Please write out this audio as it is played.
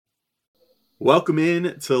Welcome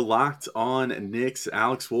in to Locked On Knicks.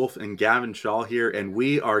 Alex Wolfe and Gavin Schall here, and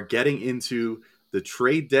we are getting into the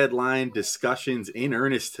trade deadline discussions in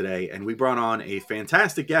earnest today. And we brought on a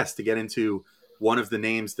fantastic guest to get into one of the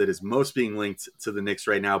names that is most being linked to the Knicks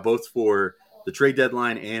right now, both for the trade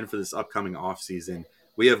deadline and for this upcoming offseason.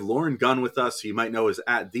 We have Lauren Gunn with us, who you might know as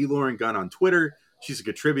at the Lauren Gunn on Twitter. She's a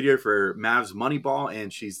contributor for Mavs Moneyball,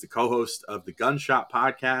 and she's the co-host of the Gunshot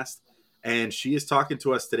podcast. And she is talking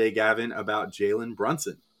to us today, Gavin, about Jalen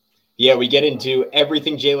Brunson. Yeah, we get into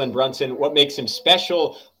everything Jalen Brunson, what makes him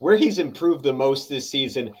special, where he's improved the most this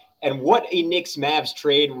season, and what a Knicks Mavs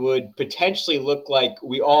trade would potentially look like.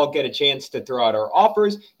 We all get a chance to throw out our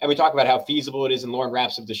offers, and we talk about how feasible it is. And Lauren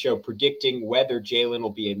wraps up the show predicting whether Jalen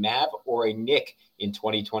will be a Mav or a Knick in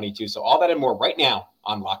 2022. So all that and more right now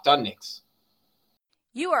on Locked On Knicks.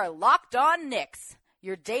 You are Locked On Knicks,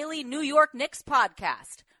 your daily New York Knicks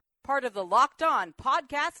podcast. Part of the Locked On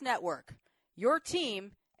Podcast Network. Your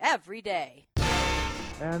team every day.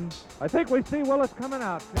 And I think we see Willis coming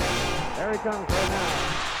out. There he comes right now.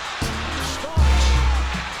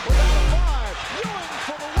 Starks without a five. Ewing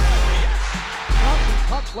for the win. Yes. Thompson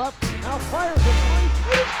cuts left. Now fires a three.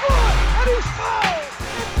 And he's good. And he's fouled.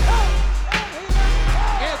 It counts. And he is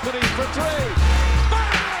fouled. Anthony for three.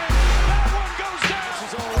 Bang! That one goes down. This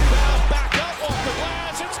is all rebound. Back up off the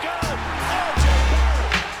glass. It's good. R.J.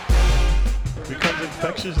 Barrett. Becomes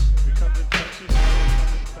infectious.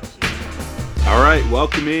 All right,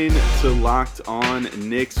 welcome in to Locked On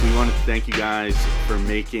Knicks. We want to thank you guys for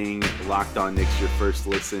making Locked On Knicks your first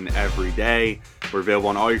listen every day. We're available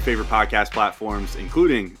on all your favorite podcast platforms,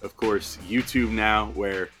 including, of course, YouTube now,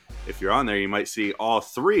 where if you're on there, you might see all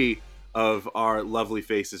three of our lovely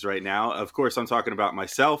faces right now. Of course, I'm talking about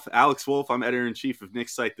myself, Alex Wolfe. I'm editor-in-chief of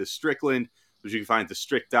Knicks site, The Strickland, which you can find at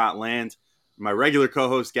thestrick.land. My regular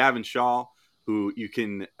co-host, Gavin Schall, who you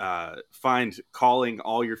can find calling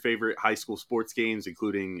all your favorite high school sports games,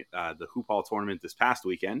 including the Hoop Hall tournament this past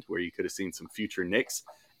weekend, where you could have seen some future Knicks.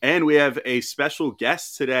 And we have a special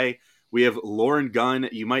guest today. We have Lauren Gunn.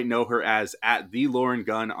 You might know her as at the Lauren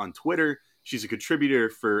Gunn on Twitter. She's a contributor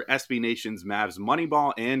for SB Nation's Mavs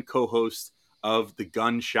Moneyball and co-host of the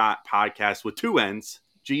Gunshot podcast with two N's.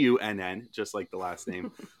 Gunn, just like the last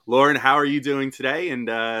name. Lauren, how are you doing today? And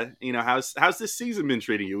how's this season been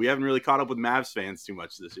treating you? We haven't really caught up with Mavs fans too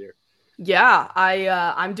much this year. Yeah,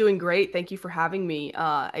 I'm doing great. Thank you for having me.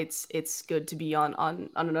 It's good to be on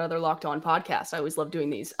another Locked On podcast. I always love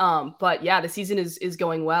doing these. But yeah, the season is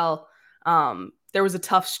going well. There was a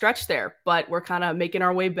tough stretch there, but we're kind of making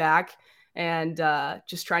our way back and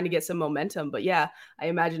just trying to get some momentum. But yeah, I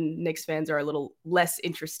imagine Knicks fans are a little less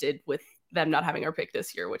interested with them not having our pick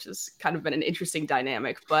this year, which has kind of been an interesting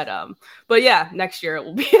dynamic. But yeah, next year it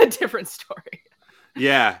will be a different story.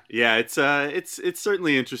 Yeah, it's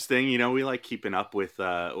certainly interesting. You know, we like keeping up with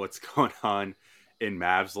what's going on in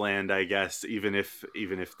Mavs land, I guess, even if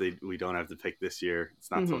we don't have the pick this year. It's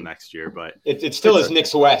not till next year, but it still is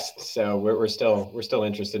Knicks West, so we're still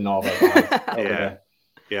interested in all that.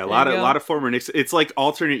 Yeah, a lot of former Knicks. It's like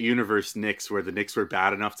alternate universe Knicks, where the Knicks were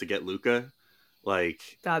bad enough to get Luka. Like,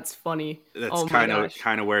 that's funny. That's kind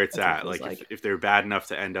of where it's at. Like if they're bad enough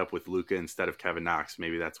to end up with Luka instead of Kevin Knox,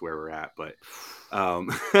 maybe that's where we're at. But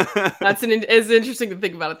it's interesting to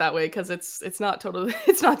think about it that way, because it's not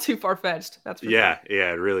too far fetched. That's for sure. Yeah,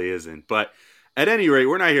 it really isn't. But at any rate,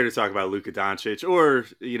 we're not here to talk about Luka Doncic or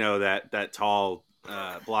that tall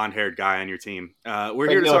blonde haired guy on your team. We're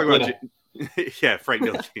here to talk about Frank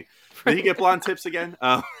Ntilikina. Did he get blonde tips again?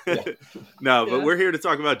 No, but we're here to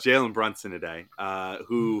talk about Jalen Brunson today,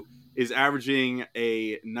 who is averaging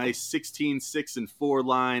a nice 16, 6, and 4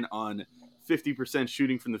 line on 50%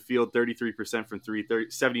 shooting from the field, 33% from three,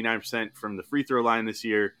 79% from the free throw line this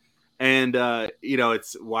year. And,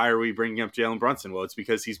 it's why are we bringing up Jalen Brunson? Well, it's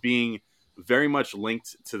because he's being very much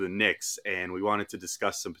linked to the Knicks, and we wanted to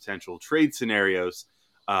discuss some potential trade scenarios.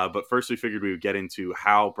 But first, we figured we would get into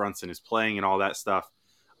how Brunson is playing and all that stuff.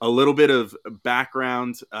 A little bit of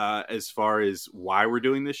background as far as why we're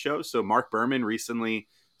doing this show. So Mark Berman recently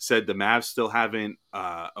said the Mavs still haven't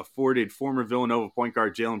afforded former Villanova point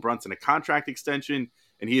guard Jalen Brunson a contract extension,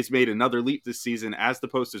 and he has made another leap this season. As the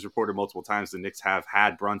Post has reported multiple times, the Knicks have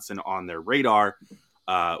had Brunson on their radar.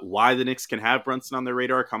 Why the Knicks can have Brunson on their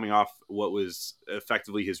radar coming off what was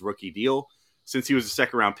effectively his rookie deal. Since he was a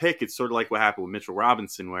second-round pick, it's sort of like what happened with Mitchell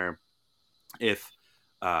Robinson, where if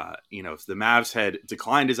the Mavs had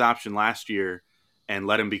declined his option last year and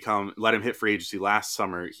let him hit free agency last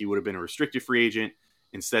summer, he would have been a restricted free agent.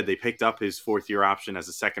 Instead, they picked up his fourth-year option as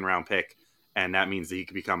a second-round pick, and that means that he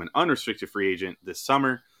could become an unrestricted free agent this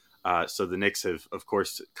summer. So the Knicks have, of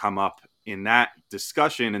course, come up in that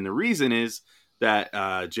discussion. And the reason is that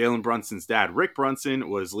Jalen Brunson's dad, Rick Brunson,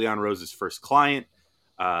 was Leon Rose's first client.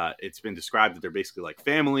 It's been described that they're basically like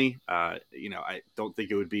family. I don't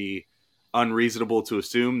think it would be unreasonable to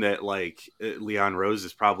assume that like Leon Rose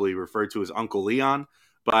is probably referred to as Uncle Leon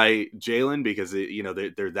by Jalen because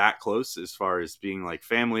they're that close as far as being like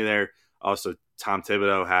family there. Also, Tom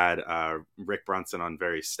Thibodeau had Rick Brunson on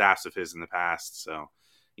various staffs of his in the past. So,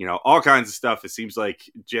 all kinds of stuff. It seems like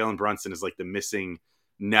Jalen Brunson is like the missing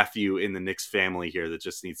nephew in the Knicks family here that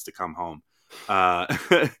just needs to come home.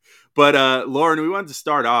 But Lauren, we wanted to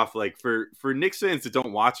start off like for Knicks fans that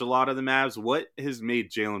don't watch a lot of the Mavs, what has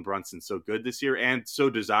made Jalen Brunson so good this year and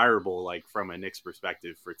so desirable, like from a Knicks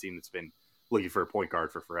perspective for a team that's been looking for a point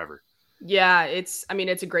guard for forever? Yeah, it's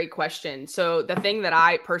a great question. So the thing that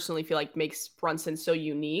I personally feel like makes Brunson so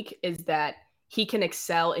unique is that he can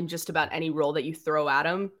excel in just about any role that you throw at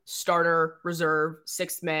him. Starter, reserve,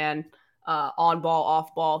 sixth man, on ball,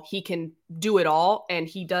 off ball. He can do it all. And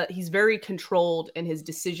he's very controlled in his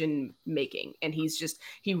decision making. And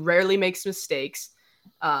he rarely makes mistakes.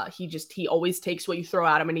 He always takes what you throw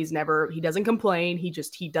at him and he doesn't complain.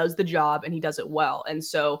 He does the job and he does it well. And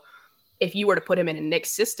so if you were to put him in a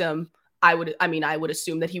Knicks system, I would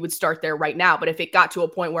assume that he would start there right now. But if it got to a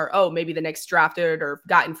point where, maybe the Knicks drafted or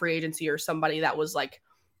got in free agency or somebody that was like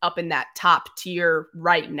up in that top tier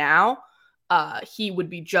right now, he would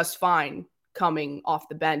be just fine coming off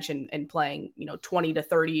the bench and playing, 20 to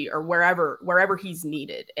 30 or wherever he's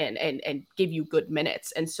needed and give you good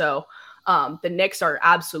minutes. And so the Knicks are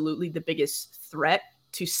absolutely the biggest threat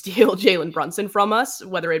to steal Jalen Brunson from us,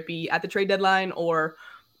 whether it be at the trade deadline or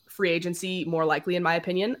free agency, more likely in my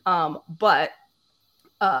opinion. But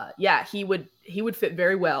he would fit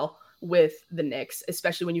very well with the Knicks,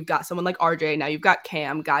 especially when you've got someone like RJ. Now you've got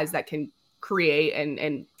Cam, guys that can create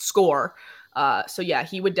and score.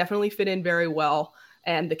 He would definitely fit in very well.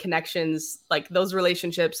 And the connections, like those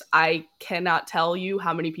relationships, I cannot tell you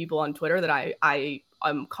how many people on Twitter that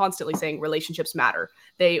I'm constantly saying relationships matter.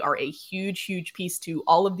 They are a huge, huge piece to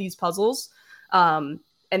all of these puzzles.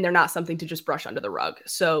 And they're not something to just brush under the rug.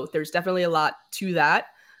 So there's definitely a lot to that.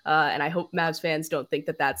 And I hope Mavs fans don't think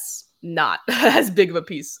that that's not as big of a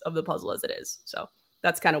piece of the puzzle as it is. So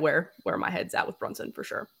that's kind of where my head's at with Brunson for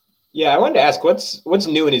sure. Yeah, I wanted to ask what's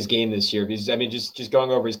new in his game this year? Because just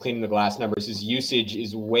going over his cleaning the glass numbers, his usage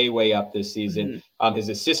is way up this season. Mm-hmm. His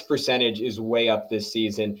assist percentage is way up this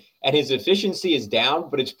season, and his efficiency is down,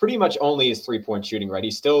 but it's pretty much only his 3-point shooting. Right,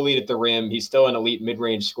 he's still elite at the rim. He's still an elite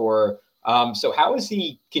mid-range scorer. So how has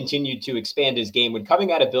he continued to expand his game? When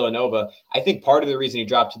coming out of Villanova, I think part of the reason he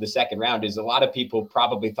dropped to the second round is a lot of people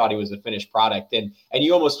probably thought he was a finished product. And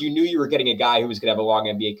you knew you were getting a guy who was going to have a long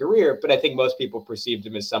NBA career, but I think most people perceived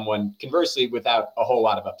him as someone, conversely, without a whole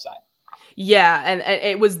lot of upside. Yeah, and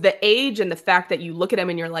it was the age and the fact that you look at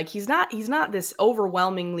him and you're like, he's not this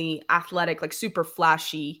overwhelmingly athletic, like super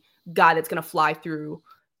flashy guy that's going to fly through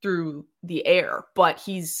the air, but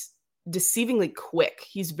he's deceivingly quick.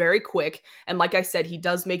 He's very quick. And like I said, he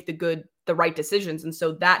does make the right decisions. And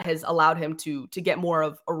so that has allowed him to get more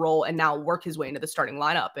of a role and now work his way into the starting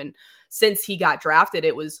lineup. And since he got drafted,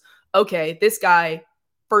 it was, okay, this guy,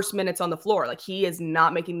 first minutes on the floor, like he is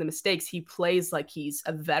not making the mistakes. He plays like he's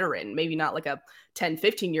a veteran, maybe not like a 10,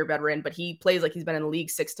 15 year veteran, but he plays like he's been in the league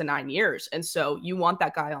 6 to 9 years. And so you want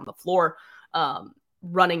that guy on the floor,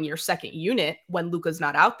 running your second unit when Luka's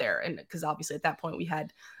not out there. And because obviously at that point we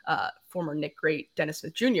had former Knick great Dennis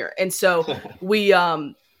Smith Jr. And so we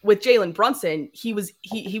with Jalen Brunson,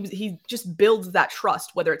 he just builds that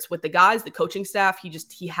trust, whether it's with the guys, the coaching staff,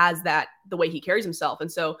 he has that, the way he carries himself.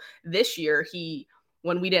 And so this year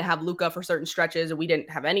when we didn't have Luka for certain stretches and we didn't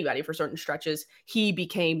have anybody for certain stretches, he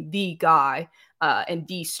became the guy and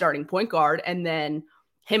the starting point guard. And then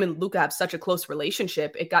him and Luka have such a close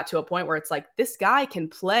relationship. It got to a point where it's like, this guy can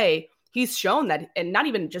play. He's shown that, and not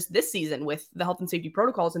even just this season with the health and safety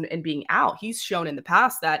protocols and being out, he's shown in the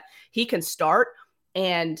past that he can start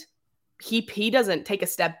and he doesn't take a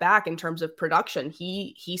step back in terms of production.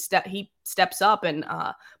 He steps up and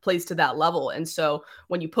plays to that level. And so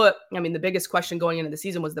when you the biggest question going into the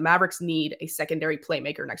season was the Mavericks need a secondary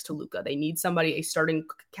playmaker next to Luka. They need somebody, a starting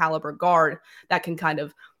caliber guard that can kind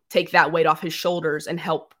of take that weight off his shoulders and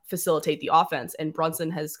help facilitate the offense. And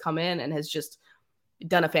Brunson has come in and has just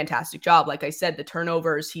done a fantastic job. Like I said, the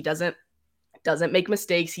turnovers, he doesn't make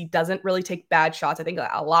mistakes. He doesn't really take bad shots. I think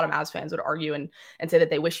a lot of Mavs fans would argue and say that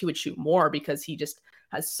they wish he would shoot more because he just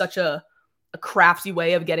has such a crafty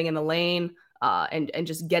way of getting in the lane and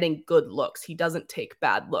just getting good looks. He doesn't take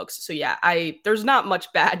bad looks. So yeah, there's not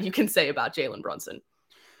much bad you can say about Jalen Brunson.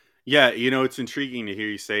 Yeah, it's intriguing to hear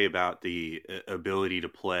you say about the ability to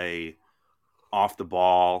play off the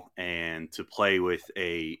ball and to play with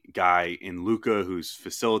a guy in Luka who's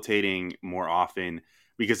facilitating more often,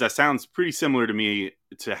 because that sounds pretty similar to me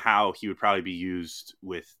to how he would probably be used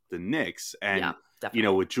with the Knicks. And,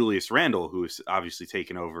 with Julius Randle, who's obviously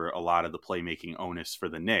taken over a lot of the playmaking onus for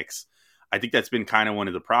the Knicks. I think that's been kind of one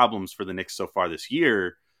of the problems for the Knicks so far this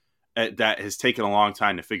year that has taken a long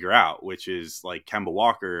time to figure out, which is like Kemba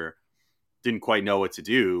Walker didn't quite know what to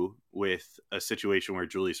do with a situation where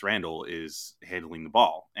Julius Randle is handling the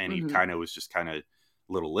ball. And he kind of was just kind of a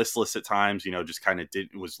little listless at times, just kind of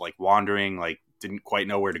was like wandering, like didn't quite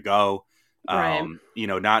know where to go. Right.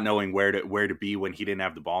 Not knowing where to be when he didn't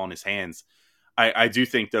have the ball in his hands. I do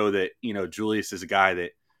think though that, Julius is a guy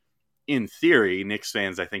that in theory, Knicks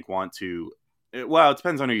fans, I think want to, well, it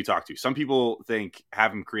depends on who you talk to. Some people think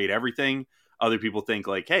have him create everything. Other people think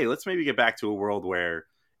like, hey, let's maybe get back to a world where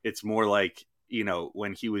it's more like,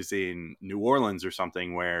 when he was in New Orleans or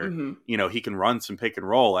something where, he can run some pick and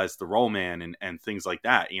roll as the roll man and things like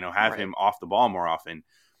that, have him off the ball more often.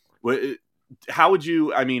 How would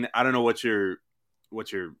you, I don't know what your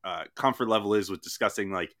comfort level is with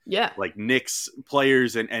discussing like Knicks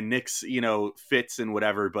players and Knicks, fits and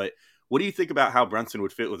whatever, but what do you think about how Brunson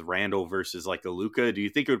would fit with Randle versus like a Luka? Do you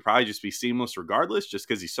think it would probably just be seamless regardless, just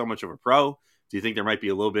because he's so much of a pro? Do you think there might be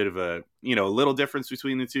a little bit of a little difference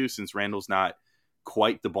between the two, since Randle's not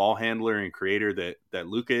quite the ball handler and creator that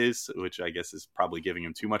Luka is, which I guess is probably giving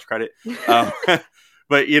him too much credit.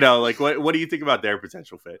 But, what do you think about their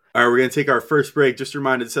potential fit? All right, we're going to take our first break. Just a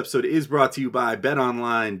reminder, this episode is brought to you by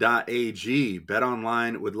betonline.ag.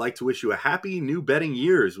 BetOnline would like to wish you a happy new betting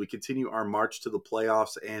year as we continue our march to the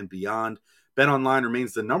playoffs and beyond. BetOnline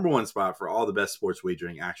remains the number one spot for all the best sports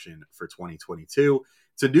wagering action for 2022.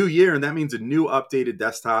 It's a new year, and that means a new updated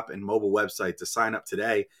desktop and mobile website to sign up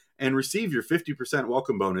today and receive your 50%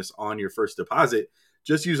 welcome bonus on your first deposit.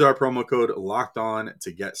 Just use our promo code LOCKEDON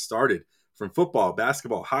to get started. From football,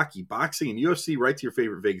 basketball, hockey, boxing, and UFC right to your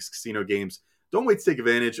favorite Vegas casino games, don't wait to take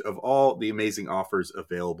advantage of all the amazing offers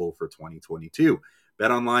available for 2022.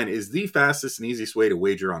 BetOnline is the fastest and easiest way to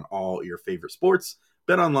wager on all your favorite sports.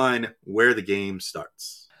 BetOnline, where the game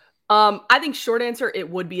starts. I think short answer, it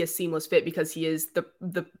would be a seamless fit because he is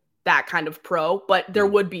that kind of pro, but there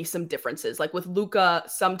would be some differences. Like with Luka,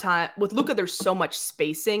 there's so much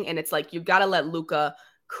spacing, and it's like you got to let Luka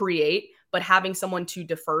create. But having someone to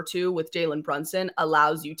defer to with Jalen Brunson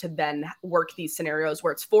allows you to then work these scenarios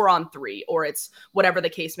where it's 4-on-3 or it's whatever the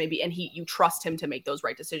case may be. And you trust him to make those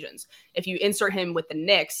right decisions. If you insert him with the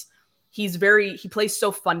Knicks, he plays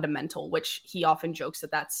so fundamental, which he often jokes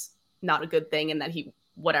that that's not a good thing. And that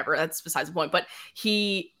that's besides the point, but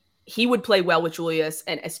he would play well with Julius,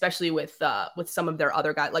 and especially with some of their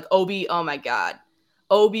other guys like Obi. Oh my God.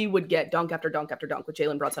 Obi would get dunk after dunk after dunk with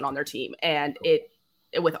Jalen Brunson on their team. And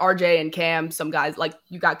with RJ and Cam, some guys, like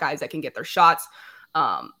you got guys that can get their shots.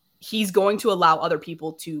 He's going to allow other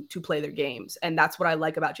people to play their games. And that's what I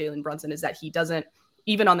like about Jalen Brunson, is that he doesn't,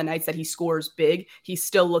 even on the nights that he scores big, he's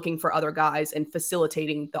still looking for other guys and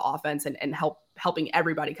facilitating the offense and helping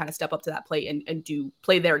everybody kind of step up to that plate and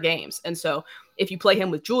play their games. And so if you play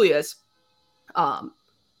him with Julius,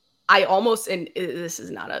 I almost, and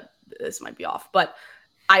this might be off, but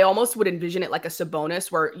I almost would envision it like a Sabonis,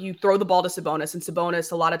 where you throw the ball to Sabonis, and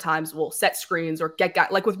Sabonis a lot of times will set screens or get guys,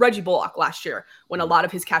 like with Reggie Bullock last year, when a lot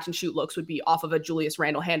of his catch and shoot looks would be off of a Julius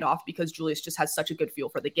Randle handoff because Julius just has such a good feel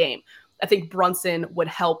for the game. I think Brunson would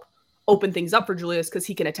help open things up for Julius because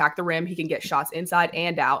he can attack the rim, he can get shots inside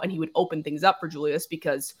and out, and he would open things up for Julius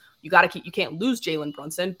because you can't lose Jalen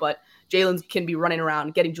Brunson, but Jalen can be running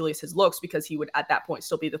around getting Julius his looks because he would at that point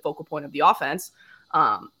still be the focal point of the offense.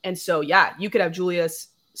 And so, yeah, you could have Julius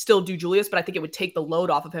still do Julius, but I think it would take the load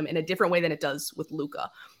off of him in a different way than it does with Luka.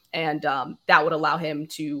 And that would allow him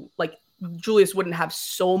to, like, Julius wouldn't have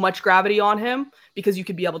so much gravity on him because you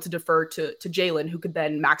could be able to defer to Jalen, who could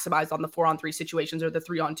then maximize on the 4-on-3 situations or the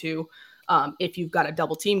 3-on-2. If you've got a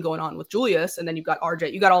double team going on with Julius, and then you've got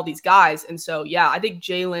RJ, you got all these guys. And so, yeah, I think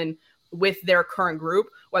Jalen with their current group,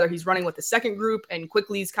 whether he's running with the second group and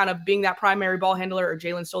quickly's kind of being that primary ball handler, or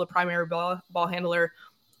Jalen's still the primary ball handler,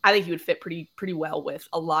 I think he would fit pretty well with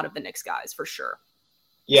a lot of the Knicks guys for sure.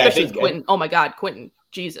 Yeah, especially I think Quentin. Oh my God, Quentin,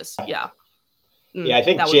 Jesus, yeah. Yeah, I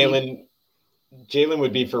think Jalen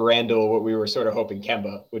would be for Randle what we were sort of hoping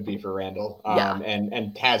Kemba would be for Randle,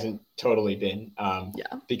 and hasn't totally been,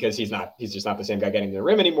 because he's just not the same guy getting to the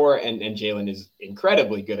rim anymore, and Jalen is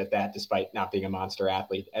incredibly good at that despite not being a monster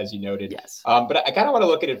athlete, as you noted. Yes. But I kind of want to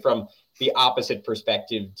look at it from the opposite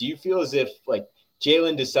perspective. Do you feel as if, like,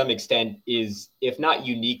 Jalen to some extent is, if not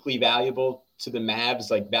uniquely valuable to the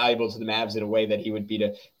Mavs, like valuable to the Mavs in a way that he would be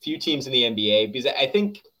to few teams in the NBA? Because I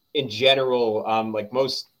think in general, like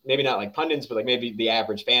most, maybe not like pundits, but like maybe the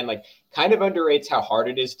average fan, like kind of underrates how hard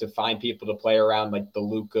it is to find people to play around, like the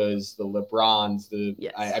Lukas, the LeBrons,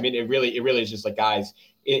 I mean, it really is just like guys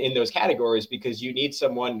in those categories, because you need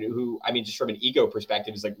someone who, I mean, just from an ego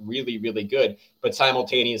perspective is like really, really good, but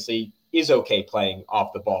simultaneously is okay playing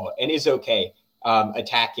off the ball and is okay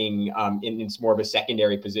attacking in more of a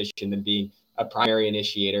secondary position than being a primary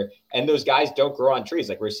initiator. And those guys don't grow on trees.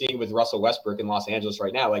 Like we're seeing with Russell Westbrook in Los Angeles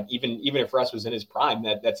right now. Like even if Russ was in his prime,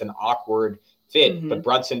 that's an awkward fit. Mm-hmm. But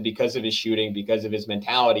Brunson, because of his shooting, because of his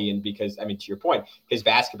mentality, and because, I mean, to your point, his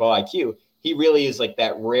basketball IQ, he really is like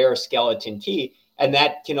that rare skeleton key. And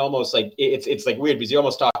that can almost like, it's like weird because you're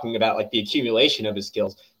almost talking about like the accumulation of his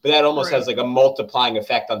skills, but that almost has like a multiplying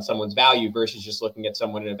effect on someone's value versus just looking at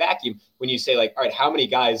someone in a vacuum. When you say like, all right, how many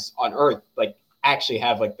guys on earth like actually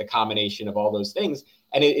have like the combination of all those things?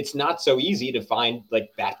 And it's not so easy to find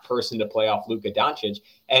like that person to play off Luka Doncic.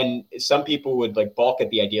 And some people would like balk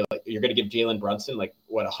at the idea, like you're going to give Jalen Brunson like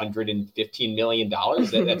what, $115 million?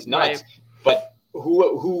 That's nuts. Right. But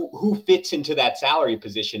who fits into that salary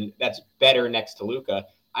position that's better next to Luka?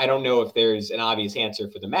 I don't know if there's an obvious answer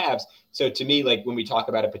for the Mavs. So to me, like when we talk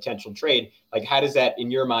about a potential trade, like how does that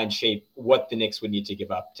in your mind shape what the Knicks would need to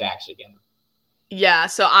give up to actually get him? Yeah,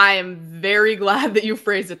 so I am very glad that you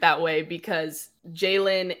phrased it that way, because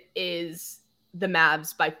Jalen is the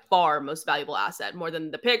Mavs by far most valuable asset, more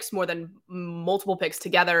than the picks, more than multiple picks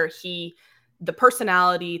together. The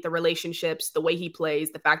personality, the relationships, the way he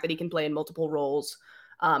plays, the fact that he can play in multiple roles,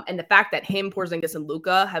 and the fact that him, Porzingis, and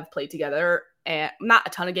Luka have played together, and not a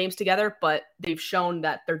ton of games together, but they've shown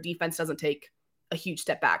that their defense doesn't take a huge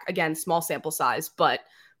step back. Again, small sample size, but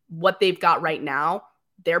what they've got right now,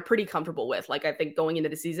 they're pretty comfortable with. Like, I think going into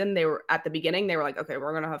the season, at the beginning, they were like, okay,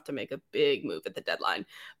 we're going to have to make a big move at the deadline.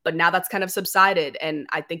 But now that's kind of subsided. And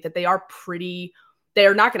I think that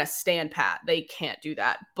they're not going to stand pat. They can't do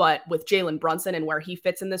that. But with Jalen Brunson and where he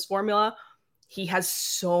fits in this formula, he has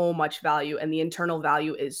so much value, and the internal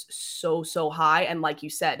value is so, so high. And like you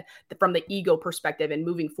said, from the ego perspective and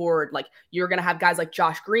moving forward, like you're going to have guys like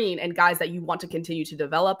Josh Green and guys that you want to continue to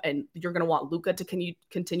develop, and you're going to want Luka to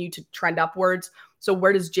continue to trend upwards. So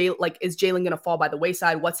where does is Jalen going to fall by the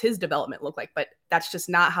wayside? What's his development look like? But that's just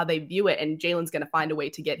not how they view it. And Jalen's going to find a way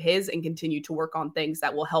to get his and continue to work on things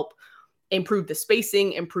that will help improve the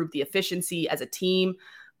spacing, improve the efficiency as a team.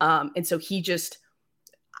 And so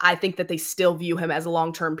I think that they still view him as a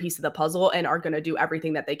long-term piece of the puzzle and are going to do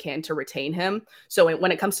everything that they can to retain him. So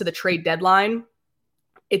when it comes to the trade deadline,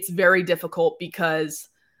 it's very difficult because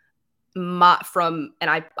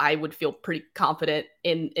I would feel pretty confident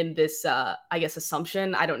in this, I guess,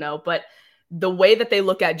 assumption. I don't know. But the way that they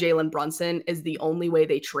look at Jalen Brunson is the only way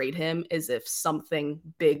they trade him is if something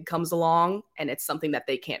big comes along and it's something that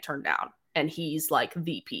they can't turn down. And he's like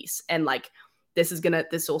the piece. And like, this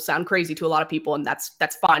will sound crazy to a lot of people, and that's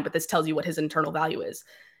fine, but this tells you what his internal value is.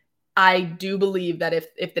 I do believe that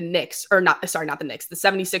if the Knicks, or not the Knicks, the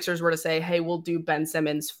 76ers were to say, hey, we'll do Ben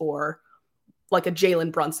Simmons for like a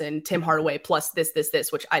Jalen Brunson, Tim Hardaway, plus this,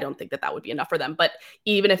 which I don't think that would be enough for them. But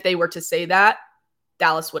even if they were to say that,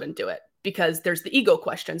 Dallas wouldn't do it, because there's the ego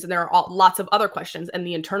questions, and there are lots of other questions, and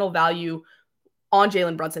the internal value on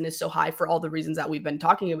Jalen Brunson is so high for all the reasons that we've been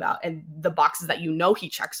talking about, and the boxes that he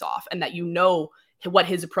checks off, and that what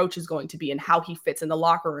his approach is going to be and how he fits in the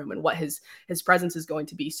locker room and what his presence is going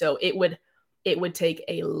to be. So it would take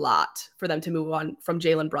a lot for them to move on from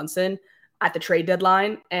Jalen Brunson at the trade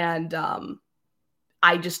deadline. And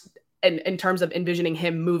I just, in terms of envisioning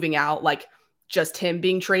him moving out, like just him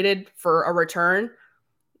being traded for a return,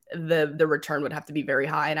 the return would have to be very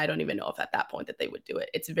high. And I don't even know if at that point that they would do it.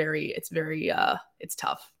 It's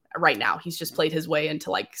tough right now. He's just played his way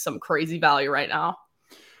into like some crazy value right now.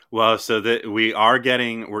 Well, so that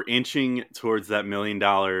we're inching towards that $1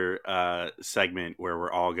 million segment where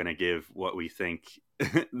we're all going to give what we think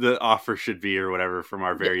the offer should be or whatever from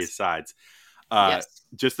our various sides. Yes.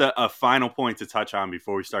 Just a final point to touch on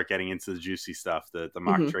before we start getting into the juicy stuff, the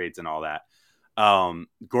mock trades and all that. Goran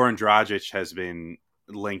Dragic has been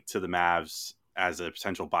linked to the Mavs as a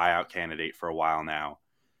potential buyout candidate for a while now.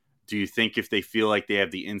 Do you think if they feel like they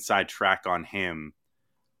have the inside track on him,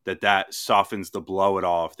 that softens the blow at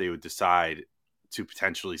all if they would decide to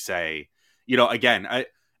potentially say, again,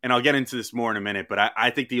 and I'll get into this more in a minute, but I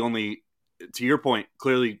think to your point,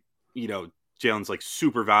 clearly, Jalen's like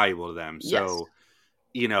super valuable to them. So,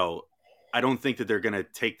 yes. I don't think that they're going to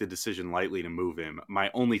take the decision lightly to move him. My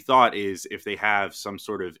only thought is if they have some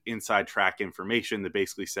sort of inside track information that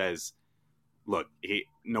basically says, look,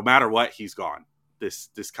 no matter what, he's gone this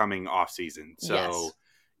coming off season. So,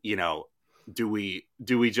 yes. Do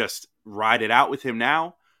we just ride it out with him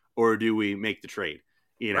now? or do we make the trade,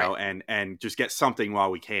 you know, and just get something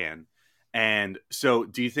while we can. And so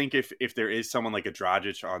do you think if there is someone like a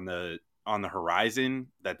Dragic on the horizon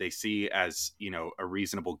that they see as, you know, a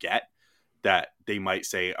reasonable get, that they might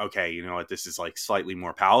say, okay, you know what, this is like slightly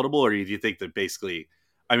more palatable? Or do you think that basically,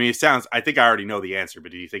 I mean, I think I already know the answer,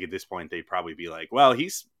 but do you think at this point they'd probably be like, well,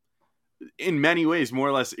 he's in many ways more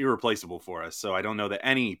or less irreplaceable for us, so I don't know that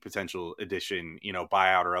any potential addition, you know,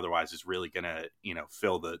 buyout or otherwise, is really gonna, you know,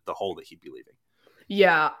 fill the hole that he'd be leaving?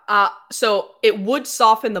 Yeah. So it would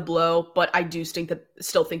soften the blow, but I do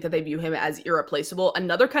still think that they view him as irreplaceable.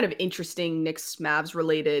 Another kind of interesting Knicks Mavs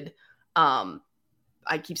related,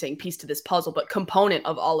 I keep saying piece to this puzzle, but component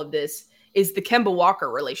of all of this is the Kemba Walker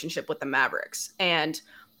relationship with the Mavericks. And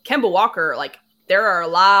Kemba Walker, like, there are a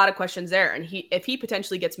lot of questions there. And if he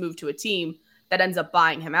potentially gets moved to a team that ends up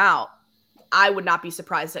buying him out, I would not be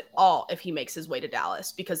surprised at all if he makes his way to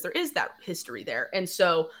Dallas, because there is that history there. And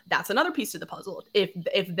so that's another piece of the puzzle.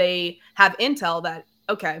 If they have intel that,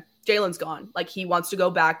 okay, Jalen's gone, like he wants to go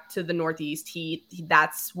back to the Northeast,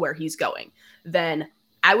 that's where he's going, then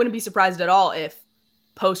I wouldn't be surprised at all if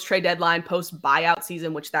post trade deadline, post buyout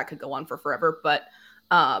season, which that could go on for forever, but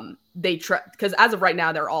because as of right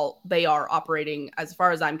now, they are operating, as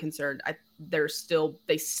far as I'm concerned, they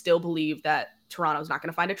still believe that Toronto's not going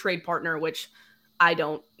to find a trade partner, which I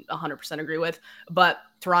don't 100% agree with, but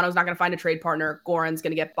Toronto's not going to find a trade partner. Goran's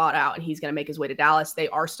going to get bought out and he's going to make his way to Dallas. They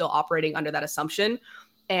are still operating under that assumption.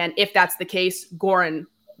 And if that's the case, Goran,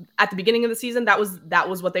 at the beginning of the season, that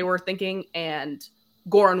was what they were thinking. And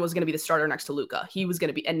Goran was going to be the starter next to Luka. He was going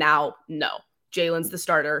to be, and now, no, Jalen's the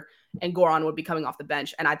starter and Goran would be coming off the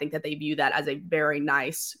bench. And I think that they view that as a very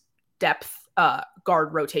nice depth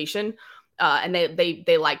guard rotation. And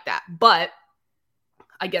they like that. But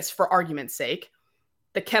I guess for argument's sake,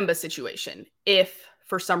 the Kemba situation, if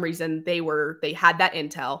for some reason they had that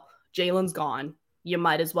intel, Jalen's gone, you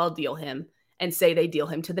might as well deal him, and say they deal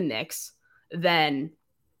him to the Knicks, then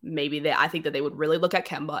maybe I think that they would really look at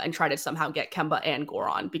Kemba and try to somehow get Kemba and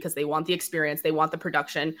Goran, because they want the experience, they want the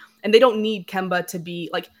production, and they don't need Kemba to be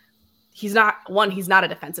like, he's not a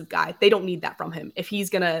defensive guy. They don't need that from him.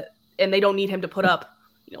 And they don't need him to put up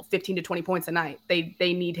 15 to 20 points a night. They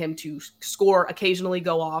need him to score, occasionally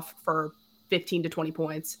go off for 15 to 20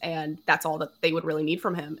 points. And that's all that they would really need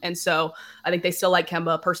from him. And so I think they still like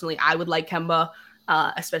Kemba. Personally, I would like Kemba,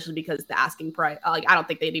 especially because the asking price, I don't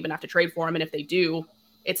think they'd even have to trade for him. And if they do,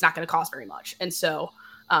 it's not going to cost very much. And so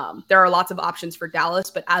there are lots of options for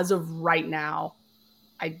Dallas, but as of right now,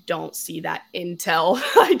 I don't see that intel.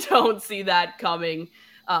 I don't see that coming.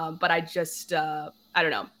 But I just, I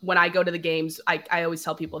don't know. When I go to the games, I always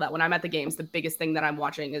tell people that when I'm at the games, the biggest thing that I'm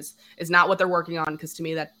watching is not what they're working on, because to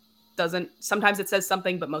me that doesn't, sometimes it says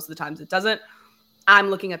something, but most of the times it doesn't. I'm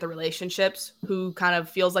looking at the relationships, who kind of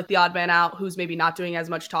feels like the odd man out, who's maybe not doing as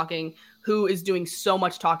much talking, who is doing so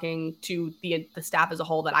much talking to the staff as a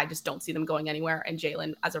whole that I just don't see them going anywhere. And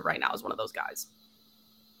Jalen, as of right now, is one of those guys.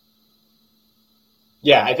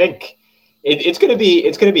 Yeah, I think it's going to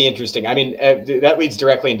be interesting. I mean, that leads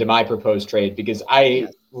directly into my proposed trade, because I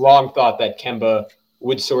long thought that Kemba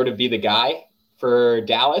would sort of be the guy for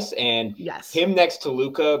Dallas, and him next to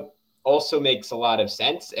Luka also makes a lot of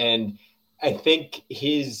sense. And I think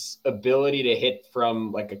his ability to hit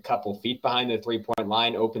from like a couple feet behind the 3-point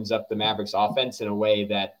line opens up the Mavericks offense in a way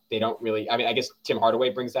that they don't really, I mean, I guess Tim Hardaway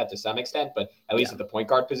brings that to some extent, but at least at the point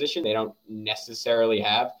guard position, they don't necessarily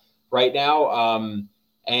have right now.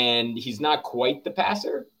 And he's not quite the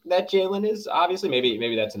passer that Jalen is, obviously.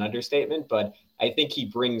 Maybe that's an understatement, but I think he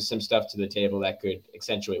brings some stuff to the table that could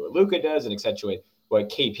accentuate what Luka does and accentuate what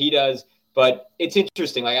KP does. But it's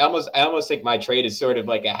interesting. Like I almost think my trade is sort of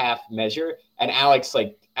like a half measure, and Alex,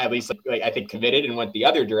 like at least like I think committed and went the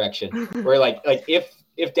other direction. Where like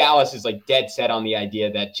if Dallas is like dead set on the idea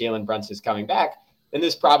that Jalen Brunson is coming back, then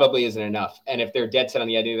this probably isn't enough. And if they're dead set on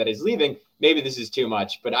the idea that he's leaving, maybe this is too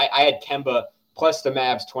much. But I had Kemba plus the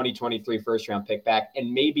Mavs 2023 first round pick back.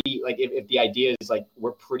 And maybe like if the idea is like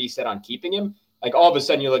we're pretty set on keeping him, like all of a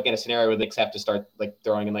sudden you're looking at a scenario where the Knicks have to start like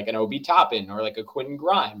throwing in like an Obi Toppin or like a Quentin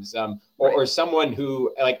Grimes, or someone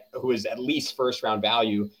who is at least first round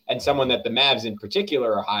value, and someone that the Mavs in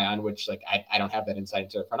particular are high on, which like I don't have that insight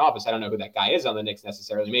into the front office. I don't know who that guy is on the Knicks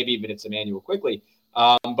necessarily. Maybe even it's Emmanuel Quickly.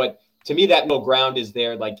 But to me, that middle ground is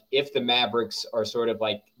there. Like if the Mavericks are sort of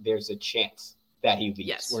like, there's a chance that he leaves.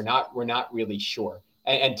 Yes. We're not really sure.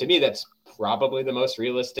 And to me, that's probably the most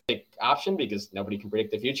realistic option, because nobody can predict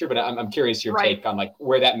the future. But I'm curious your take on like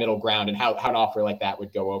where that middle ground and how an offer like that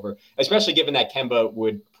would go over, especially given that Kemba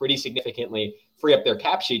would pretty significantly free up their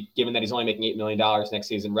cap sheet, given that he's only making $8 million next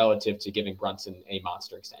season relative to giving Brunson a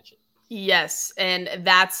monster extension. Yes, and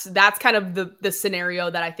that's kind of the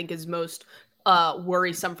scenario that I think is most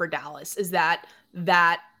worrisome for Dallas, is that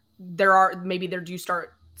there do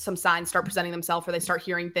start some signs start presenting themselves, or they start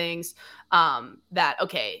hearing things that,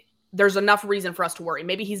 okay, there's enough reason for us to worry.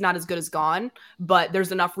 Maybe he's not as good as gone, but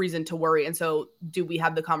there's enough reason to worry. And so do we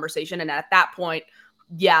have the conversation? And at that point,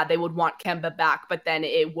 yeah, they would want Kemba back, but then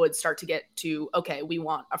it would start to get to, okay, we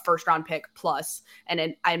want a first round pick plus. And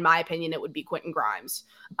in my opinion, it would be Quentin Grimes.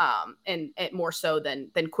 And more so than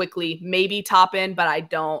quickly, maybe Toppin, but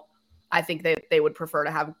I think they would prefer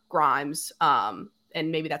to have Grimes. And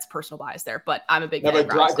maybe that's personal bias there, but I'm a big fan of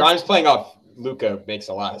Grimes. Grimes playing off Luka makes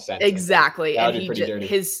a lot of sense. Exactly. And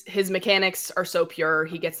his mechanics are so pure.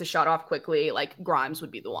 He gets the shot off quickly. Like, Grimes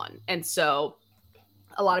would be the one. And so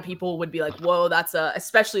a lot of people would be like, whoa,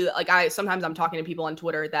 especially like sometimes I'm talking to people on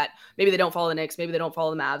Twitter that maybe they don't follow the Knicks, maybe they don't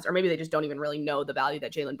follow the Mavs, or maybe they just don't even really know the value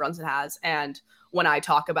that Jalen Brunson has. And when I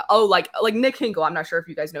talk about, like Nick Hinkle, I'm not sure if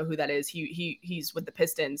you guys know who that is. He's with the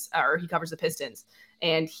Pistons, or he covers the Pistons.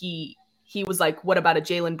 And he was like, what about a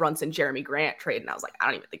Jalen Brunson, Jeremy Grant trade? And I was like, I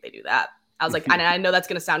don't even think they do that. I was like, and I know that's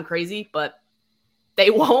going to sound crazy, but they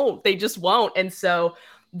won't. They just won't. And so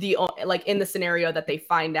in the scenario that they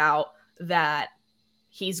find out that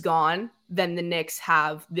he's gone, then the Knicks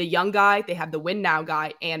have the young guy, they have the win now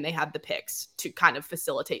guy, and they have the picks to kind of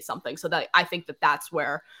facilitate something. So that I think that's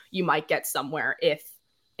where you might get somewhere, if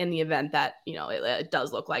in the event that, it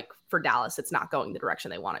does look like for Dallas, it's not going the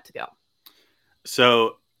direction they want it to go.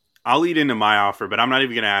 So I'll lead into my offer, but I'm not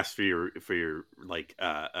even going to ask for your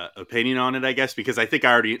opinion on it, I guess, because I think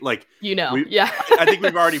I already I think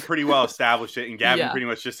we've already pretty well established it, and Gavin pretty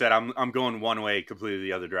much just said I'm going one way, completely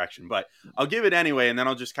the other direction. But I'll give it anyway, and then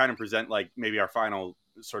I'll just kind of present maybe our final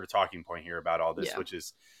sort of talking point here about all this, which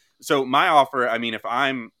is, so my offer. I mean, if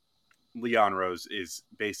I'm Leon Rose, is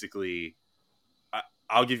basically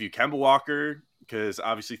I'll give you Kemba Walker, because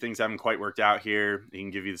obviously things haven't quite worked out here. He can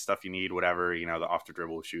give you the stuff you need, whatever, the off the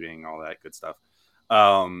dribble shooting, all that good stuff.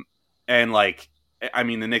 And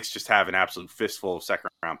the Knicks just have an absolute fistful of second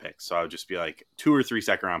round picks. So I would just be like 2 or 3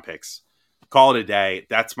 second round picks, call it a day.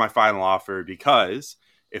 That's my final offer, because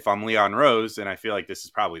if I'm Leon Rose, and I feel like this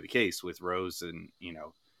is probably the case with Rose and,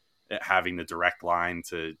 having the direct line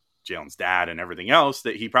to Jalen's dad and everything else,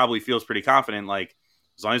 that he probably feels pretty confident. Like,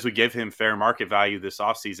 as long as we give him fair market value this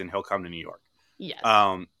offseason, he'll come to New York. Yes.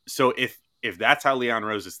 So if that's how Leon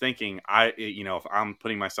Rose is thinking, if I'm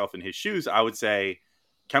putting myself in his shoes, I would say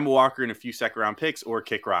Kemba Walker and a few second round picks, or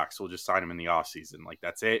kick rocks. We'll just sign him in the offseason. Like,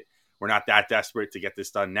 that's it. We're not that desperate to get this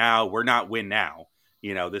done now. We're not win now.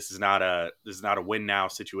 This is not a win now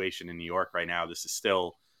situation in New York right now. This is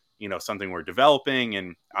still, something we're developing.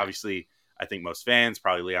 And obviously I think most fans,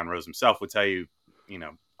 probably Leon Rose himself, would tell you,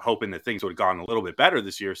 hoping that things would have gone a little bit better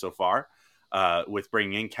this year so far. With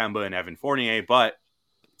bringing in Kemba and Evan Fournier, but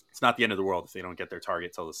it's not the end of the world if they don't get their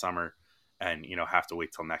target till the summer and, have to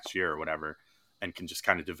wait till next year or whatever, and can just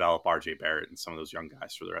kind of develop RJ Barrett and some of those young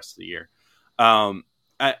guys for the rest of the year.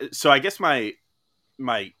 So I guess my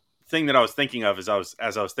thing that I was thinking of as I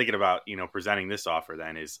was thinking about, presenting this offer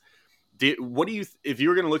then is, if you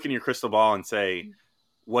were going to look in your crystal ball and say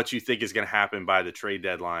what you think is going to happen by the trade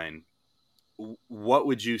deadline, what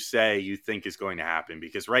would you say you think is going to happen?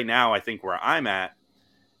 Because right now, I think where I'm at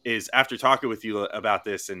is, after talking with you about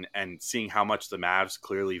this and seeing how much the Mavs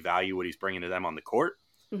clearly value what he's bringing to them on the court,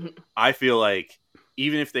 I feel like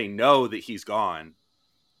even if they know that he's gone,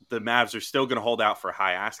 the Mavs are still going to hold out for a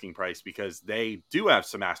high asking price, because they do have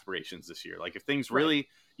some aspirations this year. Like, if things really,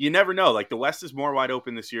 you never know, like the West is more wide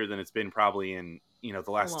open this year than it's been probably in,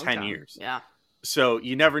 the last 10 years. Yeah. So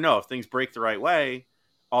you never know, if things break the right way,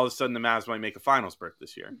 all of a sudden the Mavs might make a finals berth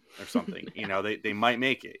this year or something. They might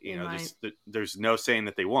make it. There's no saying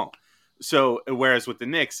that they won't. So whereas with the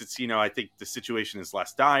Knicks, it's, I think the situation is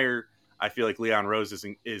less dire. I feel like Leon Rose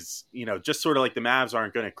is just sort of like the Mavs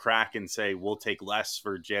aren't going to crack and say, we'll take less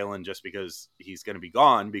for Jalen just because he's going to be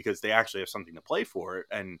gone, because they actually have something to play for.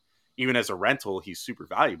 And even as a rental, he's super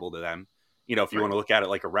valuable to them. If you want to look at it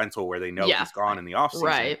like a rental where they know he's gone in the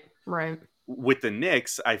offseason. Right. With the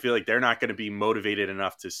Knicks, I feel like they're not going to be motivated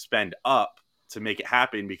enough to spend up to make it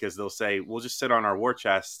happen, because they'll say, we'll just sit on our war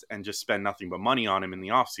chest and just spend nothing but money on him in the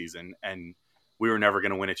offseason, and we were never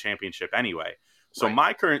going to win a championship anyway. So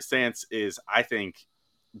my current stance is, I think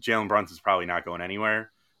Jalen Brunson's probably not going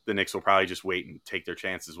anywhere. The Knicks will probably just wait and take their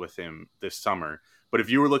chances with him this summer. But if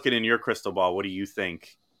you were looking in your crystal ball, what do you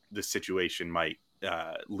think the situation might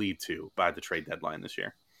lead to by the trade deadline this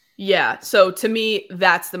year? Yeah. So to me,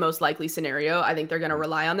 that's the most likely scenario. I think they're going to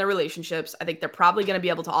rely on their relationships. I think they're probably going to be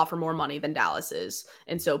able to offer more money than Dallas is.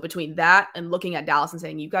 And so between that and looking at Dallas and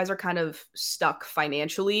saying, you guys are kind of stuck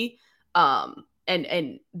financially,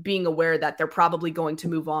 And being aware that they're probably going to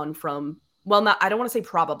move on from, I don't want to say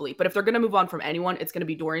probably, but if they're going to move on from anyone, it's going to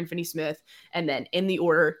be Dorian Finney-Smith, and then in the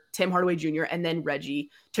order, Tim Hardaway Jr., and then Reggie,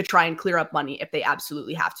 to try and clear up money if they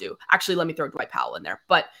absolutely have to. Actually, let me throw Dwight Powell in there,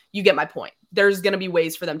 but you get my point. There's going to be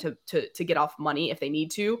ways for them to get off money if they need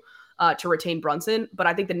to retain Brunson. But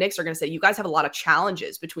I think the Knicks are going to say, you guys have a lot of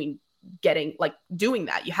challenges between doing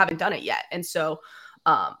that. You haven't done it yet. And so,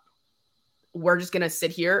 we're just going to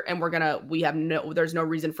sit here and there's no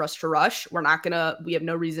reason for us to rush. We have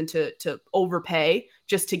no reason to overpay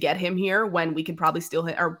just to get him here when we can probably steal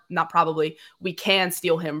him, or not probably, we can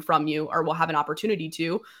steal him from you, or we'll have an opportunity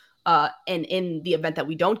to. And in the event that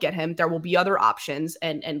we don't get him, there will be other options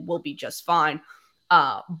and we'll be just fine.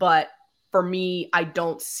 But for me, I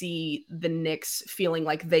don't see the Knicks feeling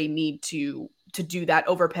like they need to do that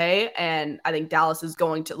overpay. And I think Dallas is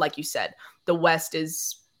going to, like you said, the West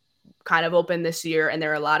is kind of open this year, and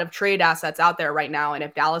there are a lot of trade assets out there right now. And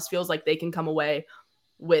if Dallas feels like they can come away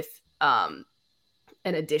with an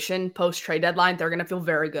addition post trade deadline, they're going to feel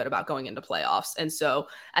very good about going into playoffs. And so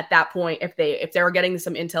at that point, if they're getting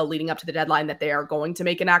some intel leading up to the deadline that they are going to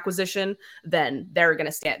make an acquisition, then they're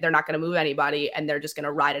not going to move anybody, and they're just going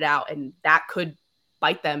to ride it out. And that could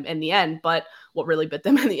bite them in the end. But what really bit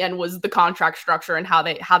them in the end was the contract structure and how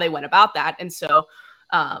they went about that. And so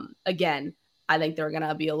again, I think there are going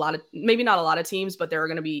to be maybe not a lot of teams, but there are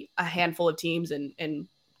going to be a handful of teams that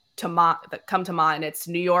come to mind. It's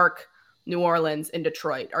New York, New Orleans, and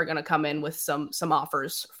Detroit are going to come in with some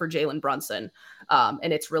offers for Jalen Brunson.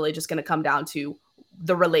 And it's really just going to come down to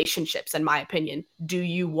the relationships, in my opinion.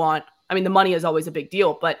 The money is always a big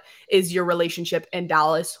deal, but is your relationship in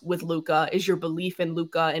Dallas with Luka, is your belief in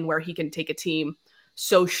Luka and where he can take a team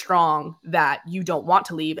so strong that you don't want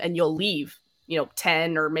to leave and you'll leave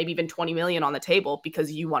 10 or maybe even 20 million on the table because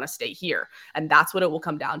you want to stay here. And that's what it will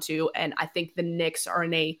come down to. And I think the Knicks are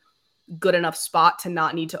in a good enough spot to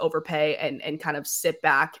not need to overpay and kind of sit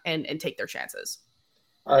back and take their chances.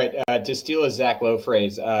 All right. To steal a Zach Lowe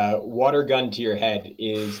phrase, water gun to your head,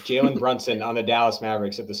 is Jalen Brunson on the Dallas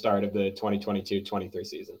Mavericks at the start of the 2022-23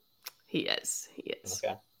 season? He is.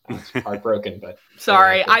 Okay. It's heartbroken, but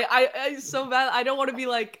sorry, I so bad. I don't want to be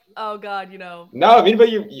like, oh God, No, but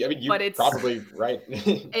but it's probably right.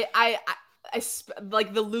 I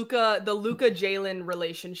like the Luka Jalen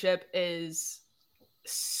relationship is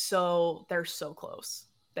they're so close.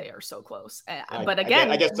 They are so close. But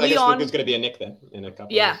again, I guess Luka's going to be a Knick then in a couple.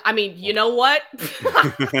 Yeah, years. You know what?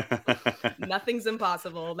 Nothing's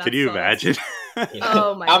impossible. Can you imagine?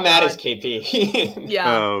 Oh my! How God. mad is KP?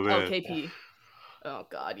 Yeah. Oh, man. KP. Oh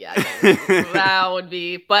God, yeah, that would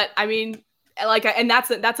be. But and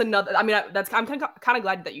that's another. I'm kind of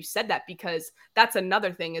glad that you said that, because that's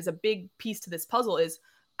another thing, is a big piece to this puzzle. Is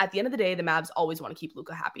at the end of the day, the Mavs always want to keep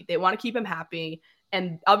Luka happy. They want to keep him happy,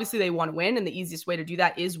 and obviously they want to win. And the easiest way to do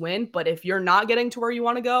that is win. But if you're not getting to where you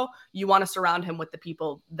want to go, you want to surround him with the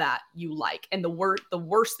people that you like. And the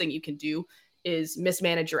worst thing you can do is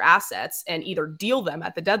mismanage your assets and either deal them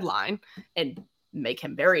at the deadline and make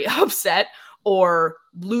him very upset, or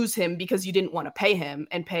lose him because you didn't want to pay him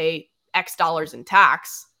and pay X dollars in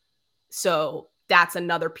tax. So that's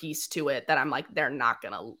another piece to it that I'm like, they're not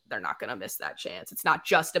gonna miss that chance. It's not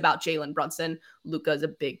just about Jalen Brunson. Luka is a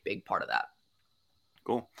big, big part of that.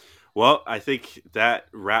 Cool. Well, I think that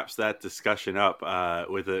wraps that discussion up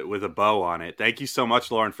with a bow on it. Thank you so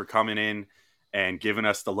much, Lauren, for coming in and giving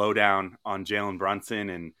us the lowdown on Jalen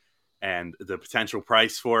Brunson and the potential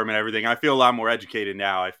price for him and everything. I feel a lot more educated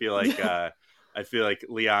now. I feel like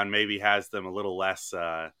Leon maybe has them a little less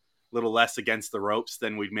against the ropes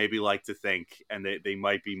than we'd maybe like to think, and they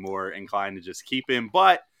might be more inclined to just keep him.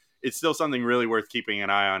 But it's still something really worth keeping an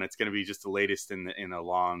eye on. It's going to be just the latest in a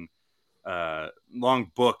long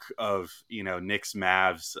book of Knicks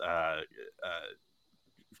Mavs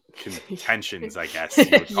contentions, I guess you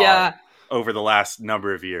would call it, over the last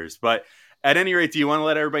number of years. But at any rate, do you want to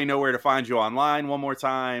let everybody know where to find you online one more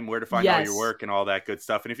time, where to find all your work and all that good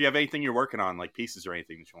stuff? And if you have anything you're working on, like pieces or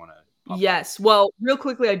anything that you want to Yes. Well, real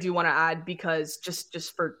quickly, I do want to add, because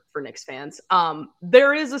just for Knicks fans,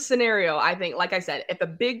 there is a scenario, I think, like I said, if a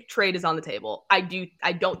big trade is on the table, I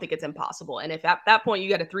don't think it's impossible. And if at that point you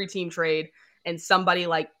get a 3-team trade and somebody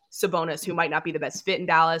like Sabonis, who might not be the best fit in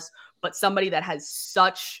Dallas, but somebody that has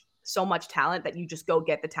so much talent that you just go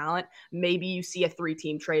get the talent, maybe you see a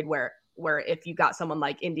 3-team trade where where if you got someone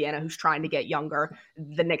like Indiana who's trying to get younger,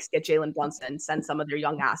 the Knicks get Jalen Brunson, send some of their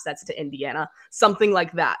young assets to Indiana, something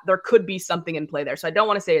like that. There could be something in play there. So I don't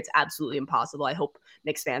want to say it's absolutely impossible. I hope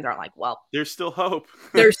Knicks fans aren't like, well, there's still hope.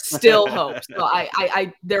 There's still hope. So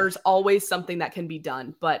I there's always something that can be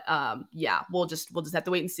done. But yeah, we'll just have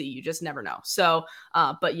to wait and see. You just never know. So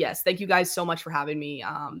but yes, thank you guys so much for having me.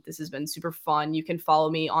 This has been super fun. You can follow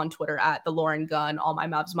me on Twitter at the Lauren Gunn. All my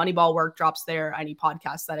Mavs Moneyball work drops there. Any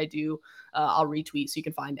podcasts that I do, I'll retweet, so you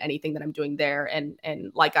can find anything that I'm doing there.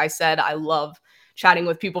 And like I said, I love chatting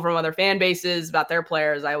with people from other fan bases about their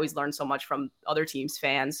players. I always learn so much from other teams'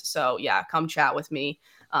 fans. So yeah, come chat with me.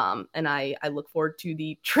 And I look forward to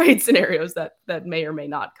the trade scenarios that may or may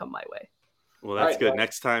not come my way. Well, that's good.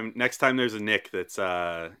 Next time there's a Knick that's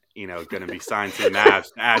going to be signed to the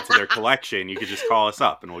Mavs to add to their collection, you could just call us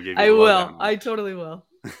up and we'll give you. I will. I totally will.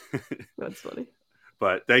 That's funny.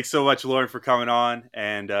 But thanks so much, Lauren, for coming on,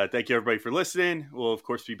 and thank you everybody for listening. We'll of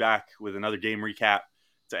course be back with another game recap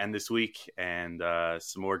to end this week, and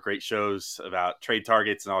some more great shows about trade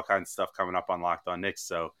targets and all kinds of stuff coming up on Locked On Knicks.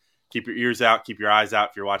 So keep your ears out, keep your eyes out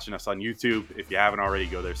if you're watching us on YouTube. If you haven't already,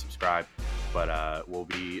 go there, subscribe. But we'll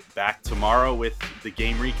be back tomorrow with the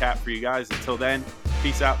game recap for you guys. Until then,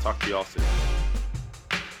 peace out. Talk to you all soon.